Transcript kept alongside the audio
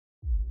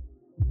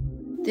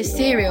The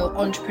Serial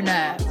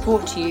Entrepreneur,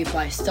 brought to you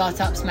by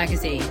Startups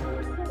Magazine.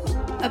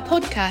 A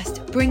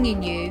podcast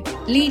bringing you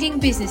leading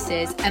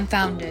businesses and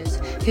founders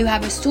who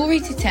have a story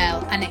to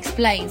tell and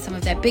explain some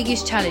of their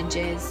biggest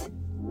challenges.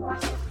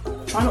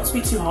 Try not to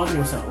be too hard on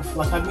yourself.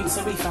 Like, I meet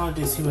so many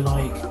founders who are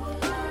like,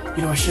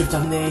 I should have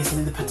done this, and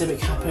then the pandemic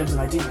happened and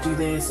I didn't do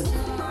this,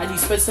 and you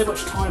spend so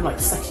much time like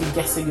second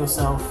guessing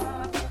yourself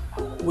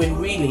when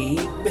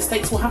really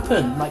mistakes will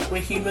happen. Like,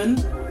 we're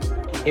human.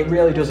 It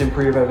really does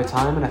improve over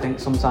time, and I think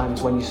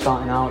sometimes when you're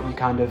starting out, you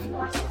kind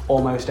of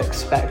almost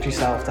expect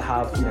yourself to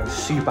have,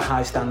 super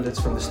high standards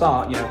from the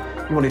start. You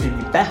want to do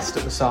your best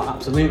at the start,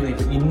 absolutely,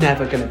 but you're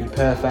never going to be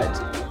perfect.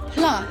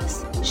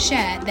 Plus,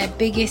 share their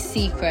biggest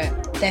secret,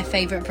 their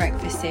favourite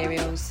breakfast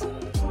cereals.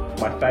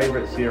 My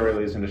favourite cereal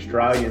is an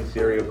Australian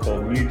cereal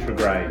called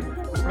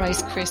Nutrigrain.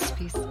 Rice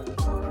Krispies.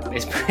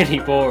 It's pretty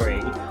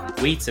boring.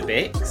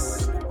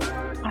 Weetabix.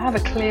 I have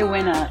a clear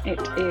winner. It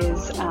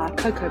is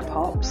Cocoa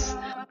Pops.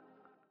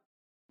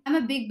 I'm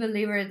a big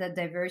believer that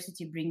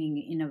diversity bringing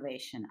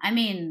innovation. I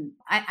mean,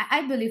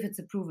 I believe it's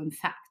a proven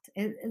fact.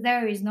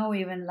 There is no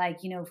even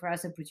for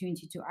us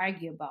opportunity to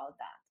argue about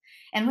that.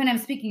 And when I'm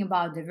speaking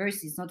about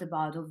diversity, it's not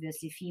about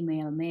obviously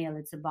female, male.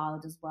 It's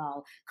about as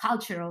well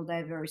cultural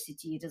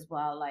diversity, as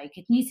well like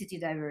ethnicity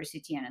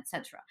diversity and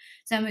etc.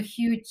 So I'm a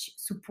huge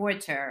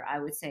supporter, I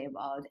would say,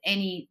 about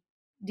any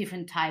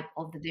different type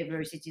of the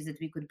diversities that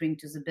we could bring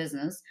to the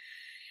business.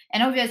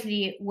 And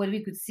obviously, what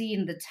we could see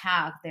in the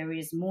tech, there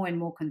is more and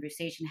more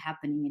conversation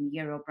happening in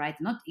Europe, right?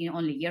 Not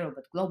only Europe,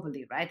 but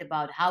globally, right?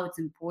 About how it's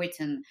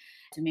important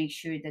to make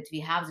sure that we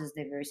have this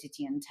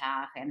diversity in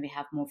tech and we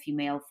have more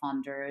female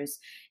founders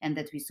and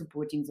that we're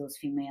supporting those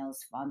female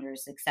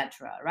founders,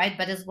 etc., right?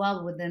 But as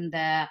well within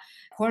the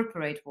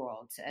corporate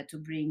world to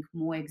bring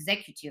more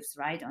executives,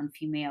 right, on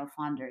female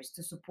founders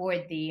to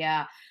support the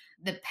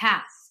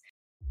path.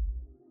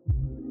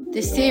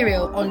 The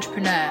Serial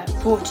Entrepreneur,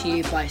 brought to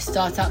you by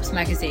Startups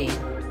Magazine.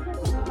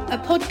 A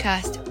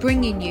podcast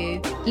bringing you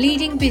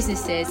leading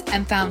businesses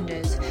and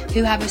founders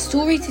who have a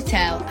story to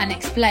tell and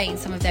explain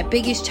some of their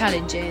biggest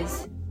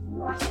challenges.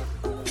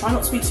 Try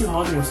not to be too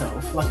hard on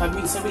yourself. Like, I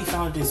meet so many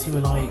founders who are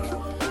like,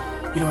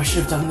 I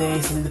should have done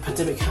this, and then the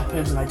pandemic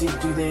happened and I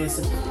didn't do this,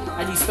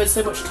 and you spend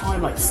so much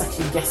time like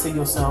second guessing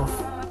yourself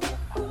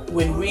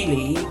when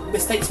really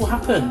mistakes will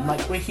happen.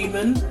 Like, we're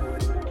human.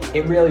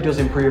 It really does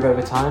improve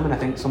over time, and I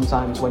think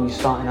sometimes when you're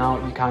starting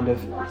out, you kind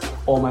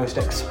of almost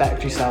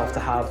expect yourself to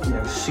have,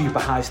 super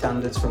high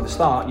standards from the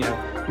start.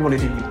 You want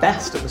to do your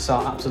best at the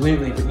start,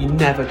 absolutely, but you're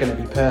never going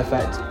to be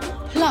perfect.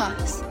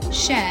 Plus,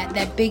 share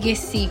their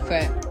biggest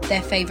secret,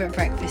 their favourite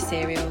breakfast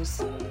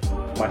cereals.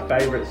 My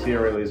favourite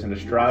cereal is an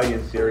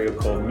Australian cereal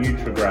called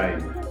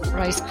Nutrigrain.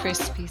 Rice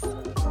Krispies.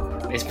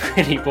 It's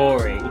pretty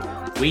boring.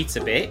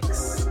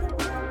 Weetabix.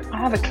 I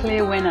have a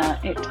clear winner.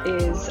 It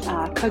is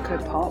Cocoa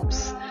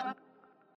Pops.